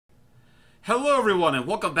Hello everyone and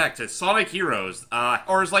welcome back to Sonic Heroes,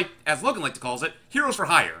 or as Logan like to calls it, Heroes for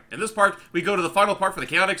Hire. In this part, we go to the final part for the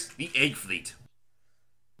Chaotix, the Egg Fleet.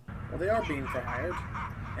 Well, they are being for hired,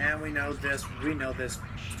 and we know this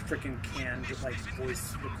freaking canned,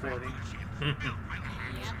 voice recording.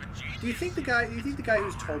 Do you think the guy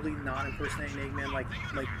who's totally not impersonating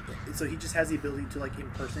Eggman, so he just has the ability to,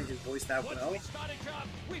 impersonate his voice that well?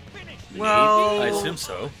 Well, I assume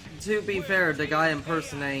so. To be fair, the guy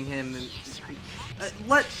impersonating him,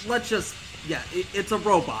 let's just, it's a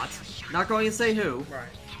robot. Not going to say who, Right.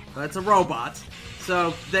 but it's a robot,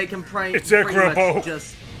 so they can pretty Robo. much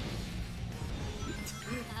just...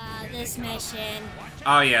 This mission.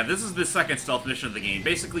 Oh yeah, this is the second stealth mission of the game.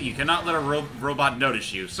 Basically, you cannot let a robot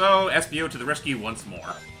notice you, so SBO to the rescue once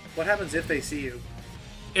more. What happens if they see you?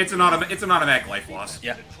 It's an automatic life loss.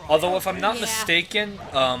 Yeah. Although, if I'm not mistaken,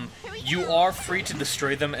 you are free to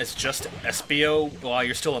destroy them as just SBO while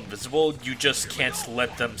you're still invisible. You just can't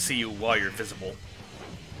let them see you while you're visible.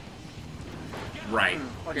 Right.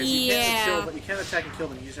 Okay, so you can't kill, but you can't attack and kill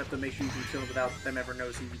them. You just have to make sure you can kill them without them ever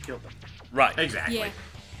noticing you killed them. Right. Exactly. Yeah.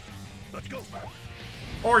 Let's go.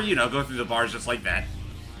 Or, go through the bars just like that.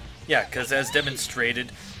 Yeah, because as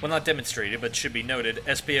demonstrated, well, not demonstrated, but should be noted,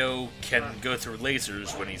 SBO can go through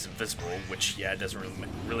lasers when he's invisible, which, doesn't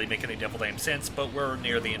really make any devil damn sense, but we're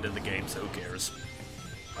near the end of the game, so who cares?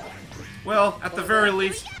 Well, at the very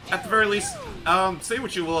least, say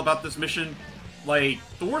what you will about this mission, the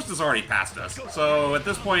worst is already past us, so at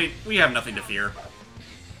this point, we have nothing to fear.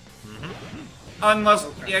 Unless,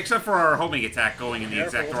 except for our homing attack going in the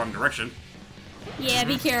exact wrong direction. Yeah,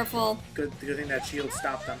 be careful. Good thing that shield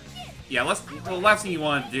stopped them. Yeah, the last thing you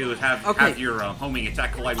want to do is have your homing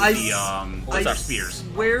attack collide with our spears.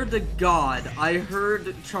 I swear to God, I heard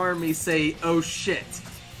Charmy say, "Oh shit."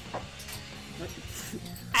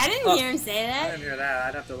 I didn't hear him say I that. didn't hear that.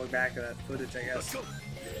 I'd have to look back at that footage, I guess.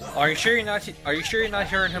 Are you sure you're not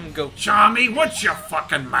hearing him go? Charmy, what's your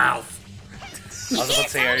fucking mouth? You I was about can't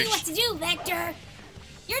to say, tell are me you what to do, Vector.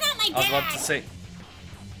 You're not my dad.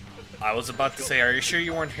 I was about to say, are you sure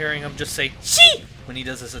you weren't hearing him just say "She" when he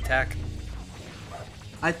does his attack?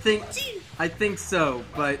 I think so,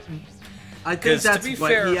 but I think that's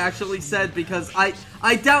what he actually said, because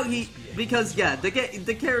I doubt because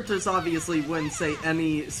the characters obviously wouldn't say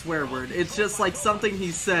any swear word. It's just something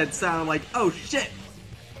he said sounded like, "Oh shit."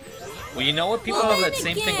 Well, you know what? People have that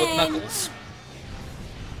same thing with Knuckles.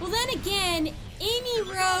 Well, then again, Amy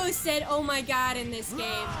Rose said, "Oh my God" in this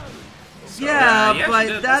game. Yeah,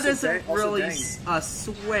 but that Also isn't really dang. a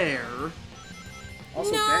swear.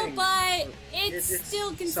 Also, No, dang. but it's It's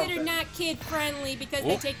still considered something. not kid-friendly because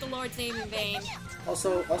they take the Lord's name in vain.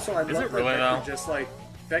 Also, I Is love it that really,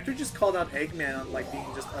 Vector just called out Eggman on being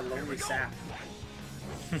just a lonely sap.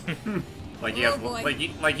 He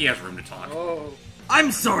has room to talk. Oh,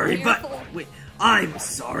 I'm sorry, but Careful. wait. I'm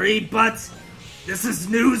sorry, but this is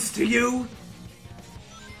news to you.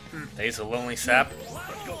 He's a lonely sap.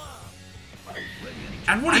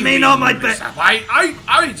 And what do I you mean, mean, on my Miss Sap?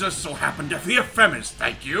 I just so happen to be a feminist,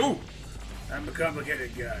 thank you. I'm a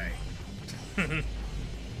complicated guy.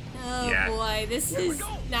 Oh Yeah. boy, this is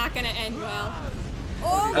not gonna end well.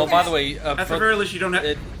 Oh, Well, by the way, At the very least, you don't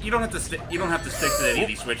have to stick to any of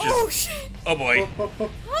these switches. oh shit! oh boy.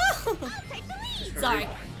 Sorry.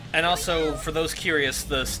 And also, for those curious,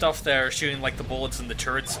 the stuff there shooting the bullets in the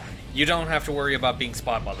turrets, you don't have to worry about being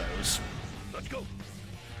spotted by those. Let's go.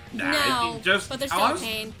 Nah, No, but they're still a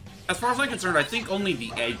pain. As far as I'm concerned, I think only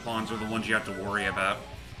the egg pawns are the ones you have to worry about.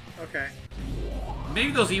 Okay.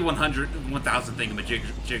 Maybe those E100, 1000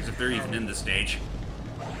 thingamajigs if they're even in this stage.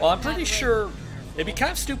 Well, I'm pretty sure it'd be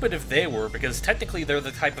kind of stupid if they were, because technically they're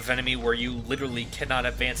the type of enemy where you literally cannot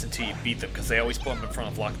advance until you beat them, because they always put them in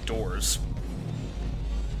front of locked doors.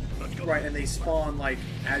 Right, and they spawn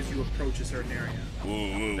as you approach a certain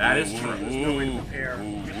area. That is true. There's no way to prepare.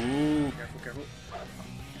 Careful.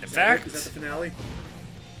 In fact, Is that the finale?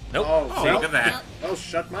 nope. Oh, look at that. Oh,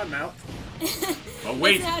 shut my mouth. Oh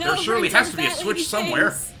wait, It's not there over surely until has to be a that switch lady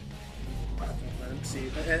somewhere. sings. Let him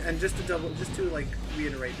see. And just to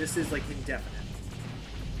reiterate, this is indefinite.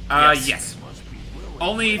 Yes.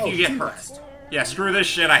 Only if you get Team hurt. Blast. Yeah, screw this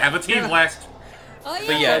shit, I have a team blast. Oh yeah.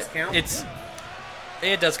 But yeah, does count?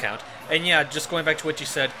 it does count. And yeah, just going back to what you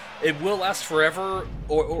said, it will last forever,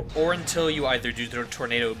 or until you either do the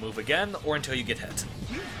tornado move again, or until you get hit.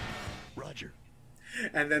 Roger.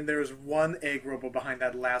 And then there's one egg robot behind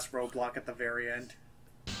that last roadblock at the very end.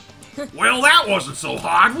 Well, that wasn't so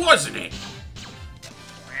hard, wasn't it?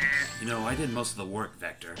 I did most of the work,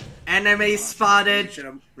 Vector. Enemy spotted.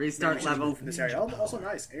 Should've- Restart maybe we should've level. moved from this area. Also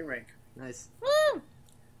nice, A rank. Nice. Woo!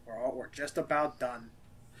 We're just about done.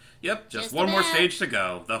 Yep, just one more stage to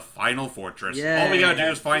go. The final fortress. Yeah. All we gotta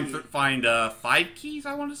do is find 5 keys,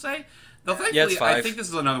 I want to say. Though thankfully, it's 5. I think this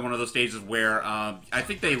is another one of those stages where I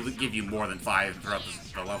think they give you more than 5 throughout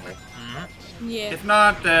the level. Yeah. If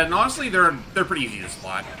not, then honestly, they're pretty easy to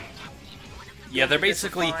spot. Yeah, they're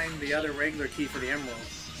basically... Find the other regular key for the emerald.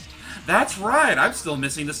 That's right, I'm still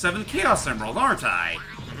missing the 7th Chaos Emerald, aren't I?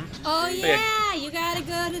 Oh yeah, you gotta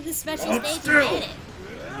go to the special stage still. and get it.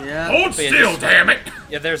 Yeah. Hold still, damn it!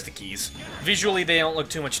 Yeah, there's the keys. Visually, they don't look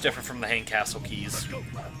too much different from the Hang Castle keys.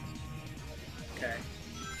 Okay.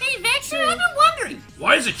 Hey, Vexter, I've been wondering.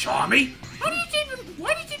 Why is it, Charmy?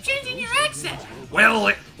 Why did you change in your accent?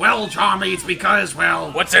 Well, Charmy, it's because,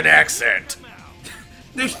 well... What's an accent?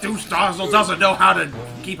 This douche-nozzle doesn't know how to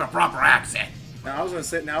keep a proper accent. Now I was gonna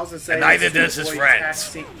say. And neither does his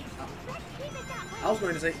friends. I was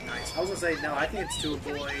going to say nice. I was going to say no. I think it's to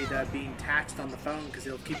avoid being taxed on the phone because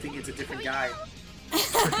he'll keep thinking it's a different guy.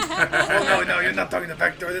 Oh no, you're not talking to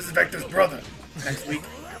Vector. This is Vector's brother. Next week.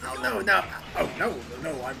 Oh no. Oh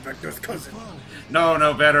no, I'm Vector's cousin.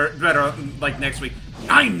 No, better, like next week.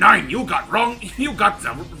 9, you got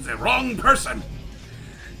the wrong person.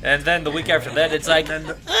 And then the week after that, it's like,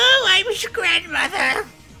 Oh, I was your grandmother.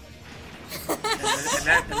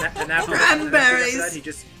 And after Cranberries! that, he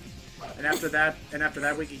just. And after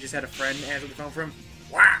that week, he just had a friend answer the phone for him.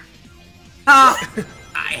 Wow. Ah!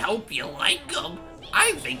 I hope you like them.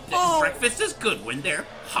 I think that breakfast is good when they're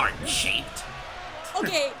heart-shaped.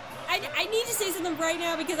 Okay, I need to say something right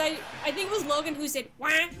now because I think it was Logan who said, "Wah."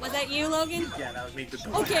 Was that you, Logan? Yeah, that was me.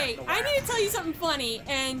 Okay, I need to tell you something funny.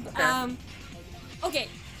 And, okay,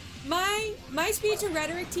 my speech and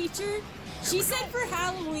rhetoric teacher, she said for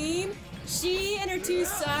Halloween, she and her 2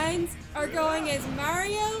 sons are going as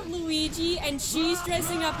Mario, Luigi, and she's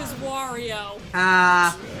dressing up as Wario.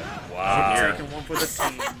 Ah. wow. Taking one for the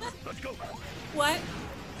team. What?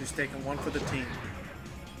 Just taking one for the team.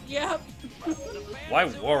 Yep. Why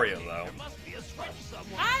Wario, though?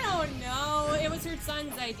 I don't know. It was her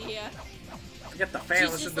son's idea. Forget the fan.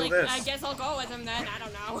 She's Listen just to like, this. I guess I'll go with him then. I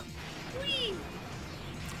don't know.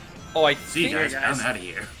 Oh, I See, think... guys, guys. I'm out of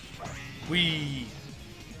here. We...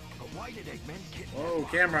 Whoa,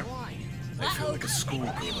 camera. I feel like a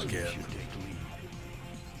schoolgirl again.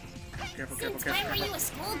 Careful, Since careful, when were careful. you a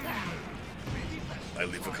schoolgirl? I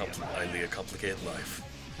lead a complicated life.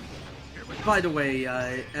 By the way,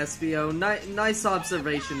 SBO, nice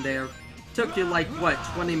observation there. Took you like, what,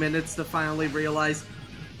 20 minutes to finally realize,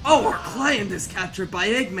 oh, our client is captured by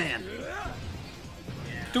Eggman!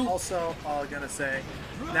 Also, all I'm gonna say,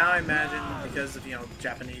 now I imagine, because of,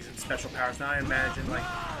 Japanese and special powers, now I imagine, like,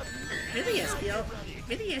 really, SBO,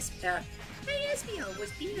 was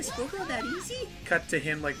being a schoolgirl that easy? Cut to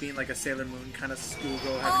him, like, being like a Sailor Moon kind of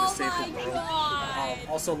schoolgirl having to save the world. God.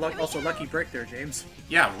 Also, lucky break there, James.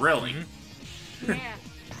 Yeah, really. Yeah.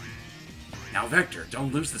 Now, Vector,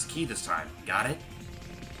 don't lose this key this time. Got it?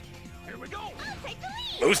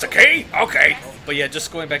 Lose the key? Okay. But yeah,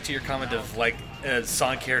 just going back to your comment of, like,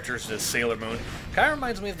 Sonic characters as Sailor Moon, kind of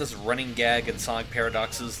reminds me of this running gag in Sonic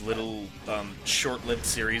Paradox's little short-lived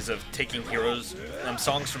series of taking heroes,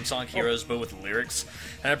 songs from Sonic Heroes, but with lyrics.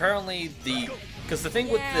 And apparently because the thing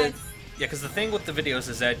with the videos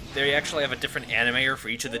is that they actually have a different animator for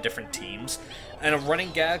each of the different teams. And a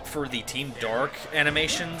running gag for the Team Dark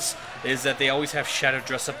animations is that they always have Shadow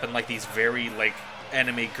dress up in, like, these very, like,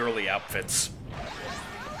 anime girly outfits.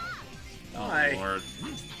 Hi. Lord.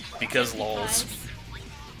 Because lols.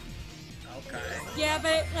 Okay. Yeah,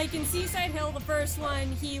 but like in Seaside Hill, the first one,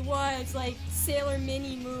 he was like Sailor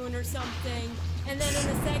Mini Moon or something. And then in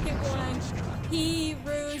the second one, he,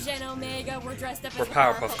 Rouge, and Omega were dressed up as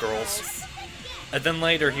Powerpuff Girls. And then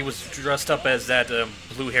later, he was dressed up as that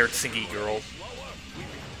blue-haired singy girl.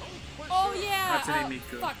 Oh yeah. That's an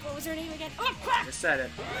Miku. Fuck, what was her name again? Oh crap! Just said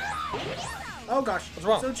it. Oh gosh. What's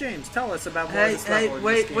wrong? So James, tell us about more Hey, of this level in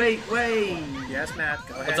this wait. game. Yes, Matt.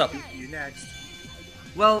 Go ahead. What's up? You next.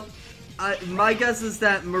 Well, my guess is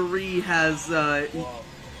that Marie has,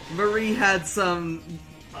 Marie had some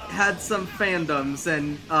fandoms,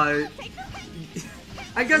 and,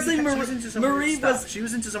 I guess She was into some Marie weird stuff. was... She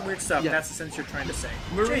was into some weird stuff. Yeah. That's the sense you're trying to say.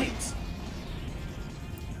 Marie-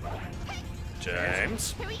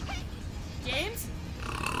 James. James?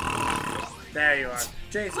 There you are.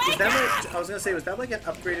 James, is that like, I was gonna say, was that like an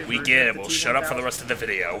upgraded We version get of it. the We'll T1000? shut up for the rest of the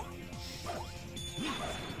video.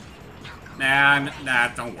 Nah,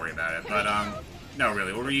 don't worry about it. But, no,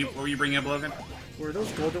 really. What were you bringing up, Logan? Were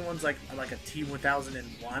those golden ones like a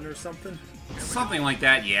T1001 or something? Something like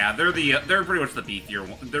that, yeah. They're pretty much the beefier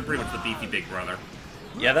one. They're pretty much the beefy big brother.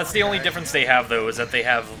 Yeah, that's the only difference they have, though, is that they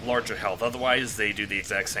have larger health. Otherwise, they do the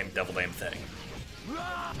exact same devil damn thing.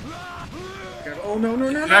 Oh, no, no,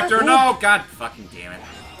 no, Vector, no! no! God fucking damn it.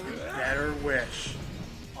 Better wish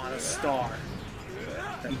on a star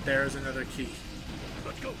that there's another key.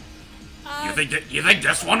 Let's go. You think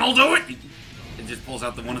this one will do it? It just pulls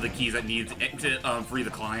out one of the keys that needs to free the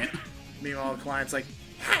client. Meanwhile, the client's like,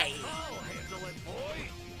 hey!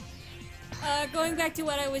 Going back to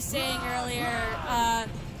what I was saying earlier,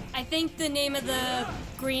 I think the name of the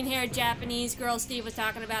green-haired Japanese girl Steve was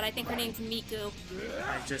talking about, I think her name's Miku.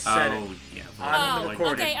 I just said it. Yeah. On the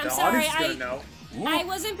recording. Okay, I'm the sorry, audience is gonna know. I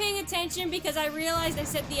wasn't paying attention because I realized I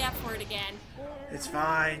said the F word again. It's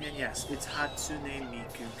fine, and yes, it's Hatsune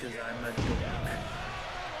Miku, because I'm a dork.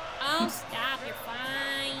 Oh, stop, you're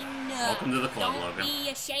fine. Welcome to the club, Don't Logan. be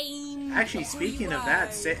ashamed. Actually, of who speaking you of that,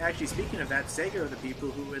 are. Sega are the people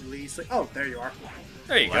who at least like. Oh, there you are.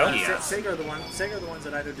 There you go. Yeah. Sega are the ones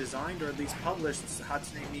that either designed or at least published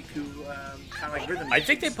Hatsune Miku, kind of like rhythm. I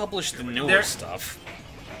think they published the newer They're- stuff.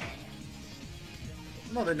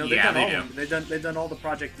 No, they've Yeah, done they all do. of them. They've done all the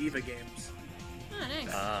Project Diva games, Oh,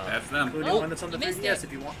 nice. That's them. including Oh, one that's on the you missed 3DS it.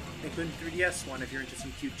 if you want, including 3DS one if you're into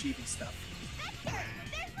some cute chibi stuff.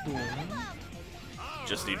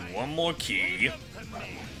 Just need one more key. Come on.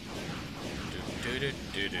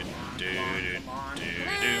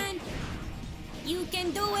 You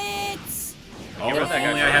can do it. Oh, Get rid of if that guy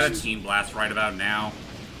only I had a first. Team Blast right about now.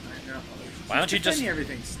 I know. Why don't you just... Defending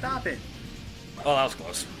everything? Stop it! Oh, that was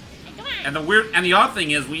close. Come on. And the odd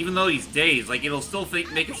thing is, even though he's dazed, like it'll still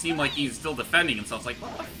make it seem like he's still defending himself. It's like,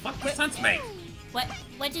 what the fuck does sense make? What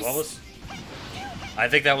just... What was... I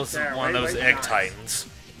think that was There, one of those right egg behind. titans.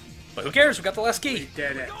 But who cares? We got the last key. We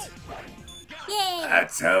did it, Yay.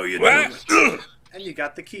 That's how you do it. and you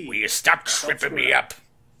got the key. Will you stop tripping me up?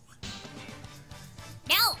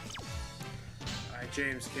 No. All right,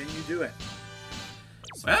 James, can you do it?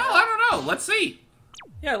 Well, I don't know. Let's see.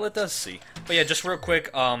 Yeah, let us see. But yeah, just real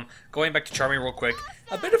quick, going back to Charmy real quick,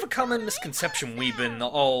 a bit of a common misconception we've been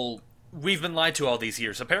lied to all these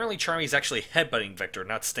years. Apparently Charmy's actually headbutting Victor,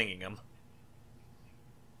 not stinging him.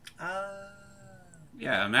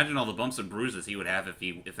 Yeah, imagine all the bumps and bruises he would have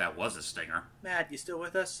if that was a stinger. Matt, you still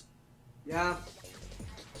with us? Yeah.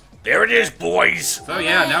 There it is, boys! So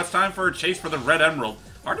yeah, now it's time for a chase for the Red Emerald.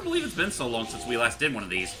 Hard to believe it's been so long since we last did one of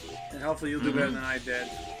these. And hopefully you'll do better than I did.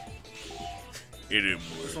 It didn't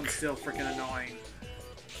This work. one's still freaking annoying.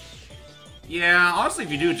 Yeah, honestly,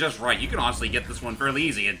 if you do it just right, you can honestly get this one fairly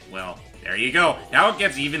easy. And well, there you go. Now it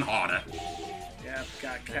gets even harder. Yeah,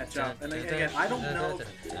 gotta catch up. And again, I don't know.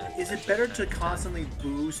 Is it better to constantly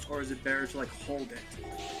boost or is it better to like hold it?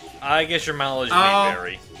 I guess your mileage may Oh.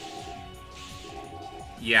 vary.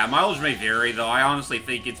 Yeah, mileage may vary, though. I honestly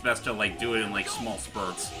think it's best to like do it in like small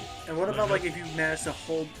spurts. And what about like if you manage to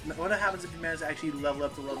hold? What happens if you manage to actually level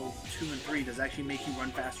up to level 2 and 3? Does it actually make you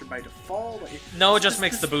run faster by default? Like, No, it just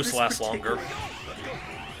makes the boost last longer.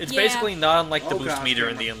 It's Yeah. basically not unlike the Oh, boost gosh, meter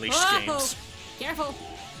in yeah. the Unleashed Whoa. games. Careful.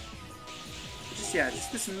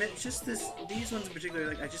 These ones in particular,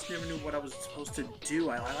 like I just never knew what I was supposed to do.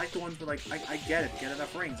 I like the ones where like I get it, get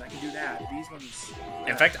enough rings, I can do that. These ones.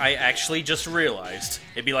 In fact, I actually just realized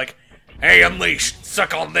it'd be like, "Hey, Unleashed,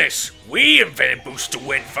 suck on this. We invented boost to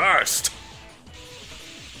win first."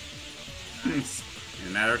 In a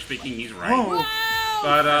matter of speaking, he's right. Oh, Wow.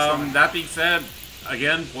 But that being said,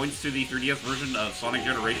 again, points to the 3DS version of Sonic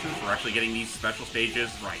Generations for actually getting these special stages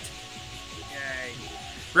right. yay!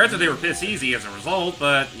 Granted, they were piss easy as a result,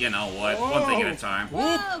 but you know what? One thing at a time.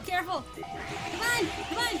 Whoa, careful. Come on,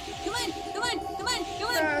 come on, come on, come on, come on, come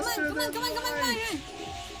on, come on, come on.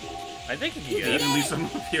 I think you can You get it. even leave some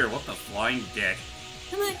up here. What the flying dick?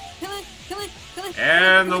 Come on, come on, come on, come on.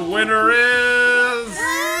 And the winner is...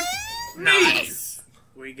 Nice.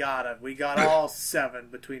 We got it. We got all 7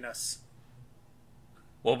 between us.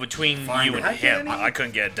 Well, between Fine. you and I him, can't I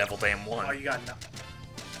couldn't get a Devil Damn Oh, one. you got no.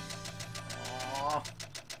 Aw.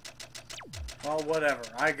 Oh, whatever.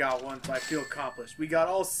 I got one, so I feel accomplished. We got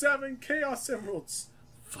all 7 Chaos Emeralds.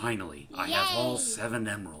 Finally, I have all Yay. 7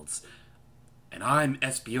 emeralds. And I'm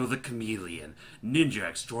Espio the Chameleon, ninja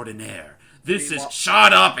extraordinaire. This is... Meanwhile-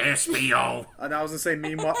 Shut up, Espio! And I was gonna say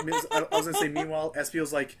meanwhile,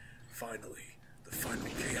 Espio's like, finally, the final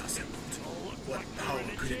Chaos Emerald. What power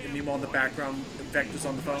could it? And meanwhile, in the background, Vector's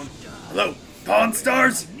on the phone. Hello, Pawn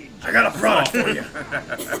Stars? I got a product for you.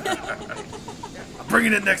 I'm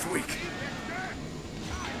bringing it next week.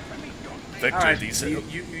 Victor, All right, these. you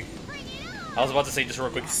I was about to say just real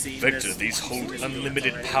quick. seen Victor, this- these you've hold seen this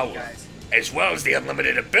unlimited already, power, guys. as well as the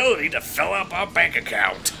unlimited ability to fill up our bank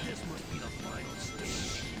account.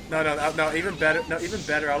 No, even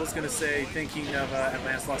better. I was gonna say, thinking of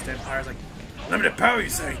Atlantis Lost Empire, like, Limited power, you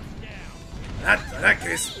say? In that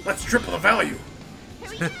case, let's triple the value.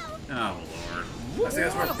 Oh lord. I think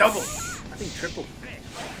that's worth double. I think triple.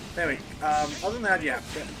 Anyway, other than that, yeah,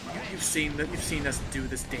 you've seen us do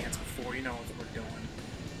this dance before. You know what we're doing.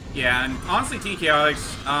 Yeah, and honestly, Team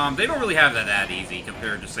Chaotix, they don't really have that easy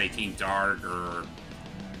compared to say Team Dark or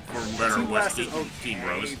for better or worse Team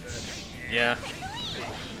Rose. Yeah.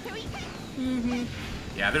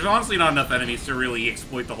 Yeah, there's honestly not enough enemies to really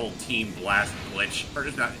exploit the whole Team Blast glitch, or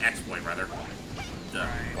just not exploit rather. Duh.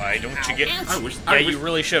 Why don't you get? You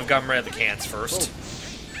really should have gotten rid of the cans first.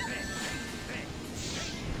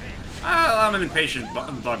 I'm an impatient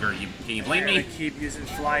bugger. Can you blame me? I keep using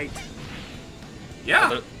flight.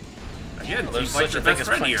 Yeah. Again, there's seems like such your a thing best as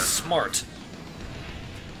friend playing here. smart.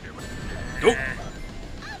 Nope.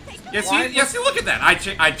 Yes, you look at that.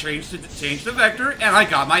 I changed the vector, and I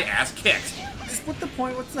got my ass kicked. What's the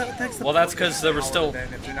point? What's that? Well, that's because there were still.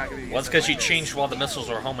 Well, it's because you changed while the missiles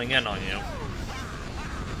were homing in on you.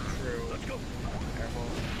 True. Careful.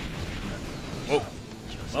 Whoa.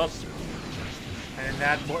 Up.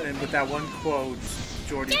 And with that one quote,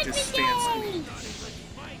 Jordy just stands.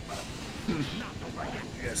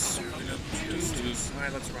 Yes, servant of justice.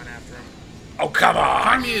 Alright, let's run after him. Oh, come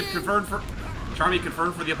on! Charmy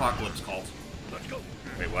confirmed for the Apocalypse cult.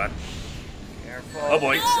 Wait, what? Careful. Oh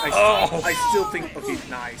boy. I still think. Okay,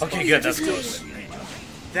 nice. Okay, good. That's close.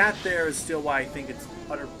 That there is still why I think it's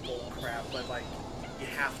utter bull crap. But like, you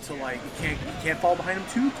have to you can't fall behind him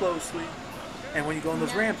too closely. And when you go on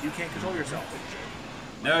those ramps, you can't control yourself.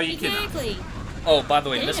 No, you cannot. Exactly. Oh, by the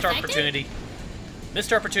way, missed opportunity.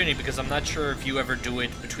 Missed opportunity because I'm not sure if you ever do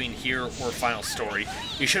it between here or Final Story.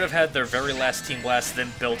 You should have had their very last Team Blast,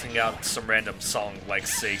 then belting out some random song like,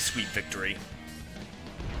 say, Sweet Victory.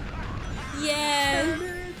 Yeah.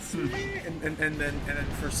 and then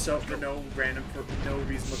for no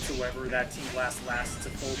reason whatsoever, that Team Blast lasts a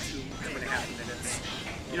full 2.5 minutes.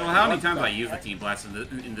 You know how many times I use the Team Blast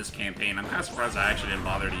in this campaign? I'm kind of surprised I actually didn't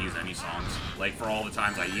bother to use any songs. Like for all the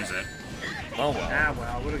times I use it. Oh well. Ah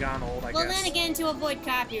well, would have gone old, I guess. Well, then again, to avoid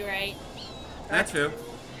copyright. That's true.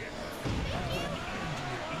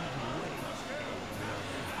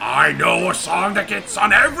 I know a song that gets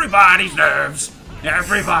on everybody's nerves.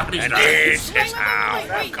 Everybody's nerves. This is how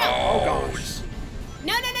it goes.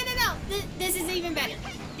 No. This is even better.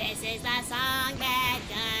 This is the song that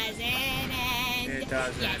doesn't end. It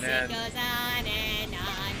doesn't yes, end. It goes on and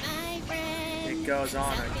on, my friend. It goes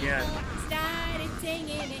on again. Started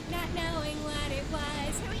singing it, not knowing what it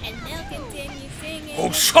was, and they'll continue singing.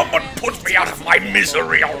 Oh, someone put me out of my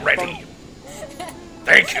misery already.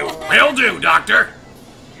 Thank you. Will do, Doctor.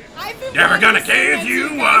 Never gonna give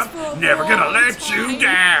you up. Never gonna let you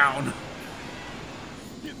down.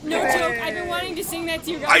 No joke, I've been wanting to sing that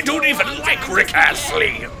to you guys. I don't even like Rick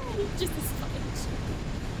Astley. Just as fun.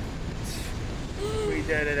 We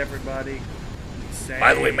did it, everybody.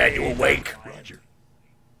 By the way, man, you awake? Roger.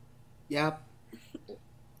 Yep.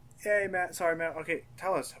 Hey, Matt. Sorry, Matt. Okay,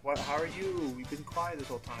 tell us. How are you? You've been quiet this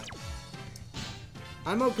whole time.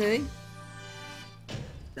 I'm okay.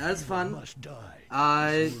 That's fun. Must die.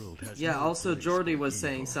 Yeah, also Jordy was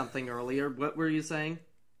saying something earlier. What were you saying?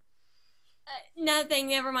 Nothing,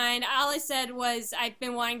 never mind. All I said was I've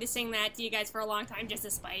been wanting to sing that to you guys for a long time just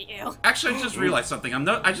to spite you. Actually, I just realized something.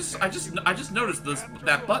 I just noticed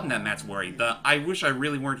that button that Matt's wearing. The "I wish I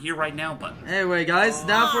really weren't here right now" button. Anyway, guys,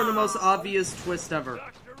 now for the most obvious twist ever.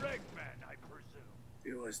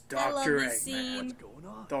 It was I love Dr. this Eggman. scene.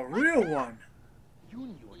 The real one.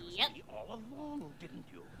 Yep.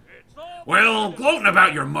 Well, gloating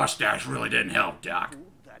about your mustache really didn't help, Doc.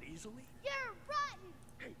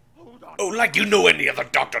 Oh, like you know any other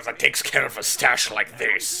doctor that takes care of a stash like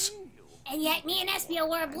this. And yet me and Espio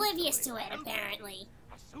were oblivious to it, apparently.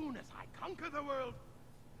 As soon as I conquer the world,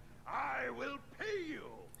 I will pay you.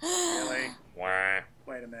 Really? Wah.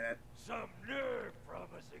 Wait a minute. Some nerve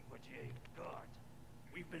promising what you ain't got.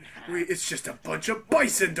 We've been It's just a bunch of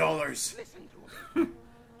bison dollars. Listen to me.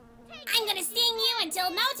 I'm gonna sting you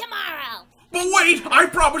until no tomorrow. But wait, I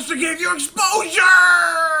promised to give you exposure.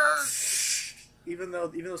 Even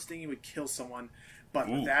though stinging would kill someone, but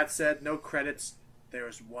with that said, no credits.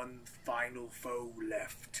 There's one final foe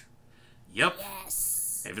left. Yep.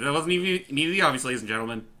 Yes. If it wasn't even immediately obvious, ladies and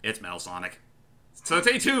gentlemen, it's Metal Sonic. So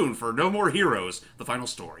stay tuned for No More Heroes, the final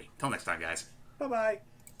story. Till next time, guys. Bye-bye.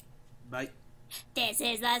 Bye. This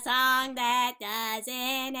is the song that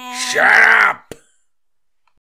doesn't end. Shut up!